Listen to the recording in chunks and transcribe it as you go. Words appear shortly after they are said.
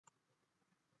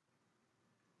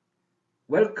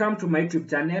Welcome to my YouTube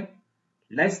channel,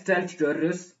 Lifestyle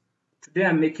Tutorials. Today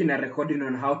I'm making a recording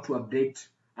on how to update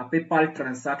a PayPal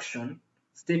transaction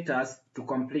status to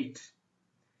complete.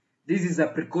 This is a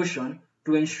precaution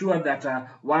to ensure that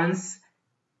once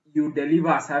you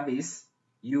deliver a service,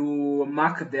 you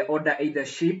mark the order either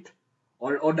shipped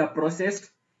or order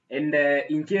processed, and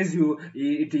in case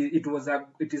it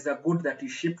is a good that you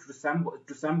shipped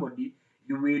to somebody,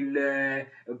 you will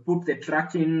put the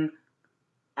tracking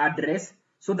address,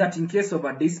 so that in case of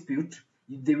a dispute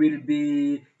you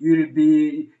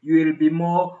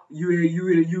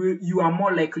are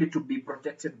more likely to be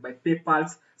protected by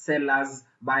PayPal's seller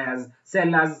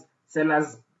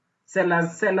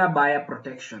buyer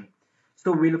protection.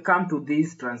 So we'll come to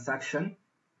this transaction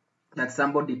that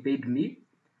somebody paid me.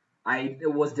 I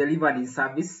was delivered in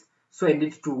service, so I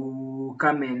need to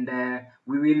come and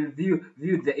we will view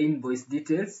the invoice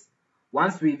details.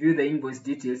 Once we view the invoice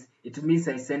details, it means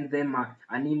I send them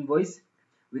an invoice.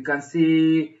 We can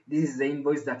see this is the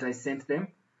invoice that I sent them.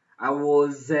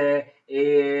 The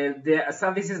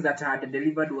services that I had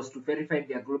delivered was to verify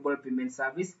their global payment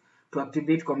service, to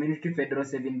activate Community Federal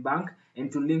Savings Bank, and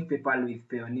to link PayPal with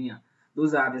Payoneer.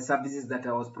 Those are the services that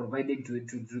I was providing to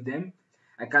them.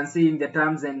 I can see in the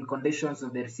terms and conditions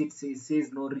of the receipt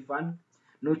says no refund,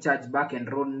 no chargeback, and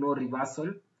no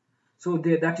reversal. So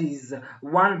that is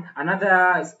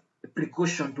another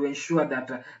precaution to ensure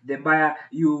that the buyer,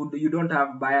 you don't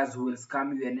have buyers who will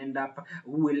scam you and end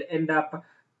up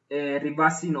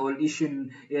reversing or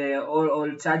issuing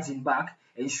or charging back.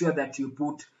 Ensure that you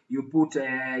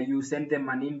send them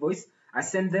an invoice. I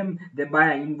send them the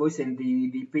buyer invoice and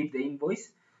they paid the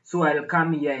invoice. So I'll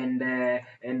come here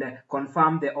and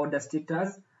confirm the order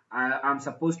status. I'm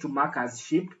supposed to mark as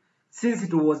shipped. Since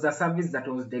it was a service that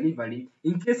was delivering,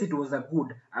 in case it was a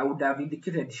good, I would have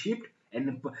indicated shipped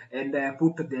and put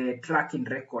the tracking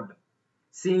record.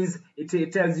 Since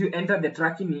it tells you enter the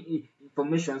tracking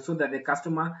information so that the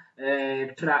customer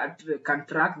can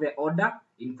track the order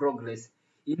in progress.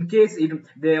 In case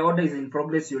the order is in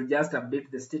progress, you'll just update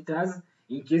the status.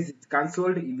 In case it's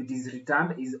cancelled, if it is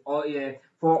returned,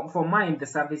 for mine the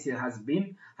service has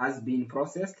been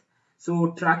processed.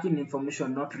 So tracking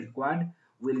information not required.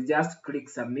 We'll just click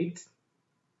submit.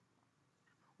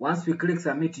 Once we click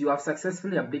submit, you have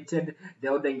successfully updated the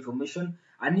order information.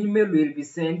 An email will be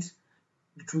sent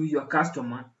to your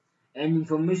customer and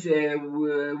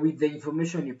information with the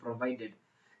information you provided.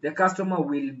 The customer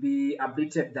will be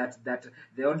updated that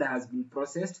the order has been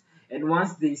processed, and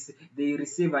once they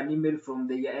receive an email from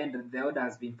the end that the order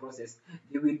has been processed,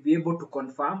 they will be able to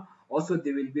confirm. Also,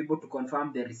 they will be able to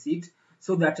confirm the receipt,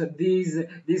 so that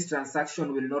this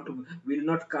transaction will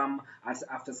not come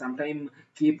after some time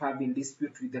keep having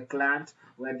dispute with the client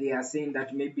where they are saying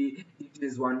that maybe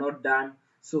details were not done.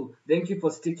 So thank you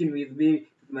for sticking with me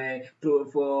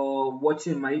for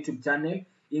watching my YouTube channel.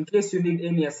 In case you need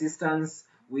any assistance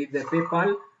with the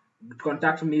PayPal,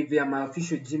 contact me via my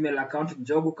official Gmail account,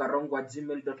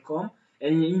 njogukarongo@gmail.com.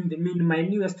 And in my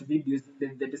newest videos,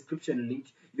 in the description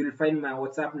link, you'll find my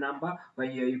WhatsApp number where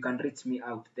you can reach me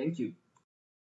out. Thank you.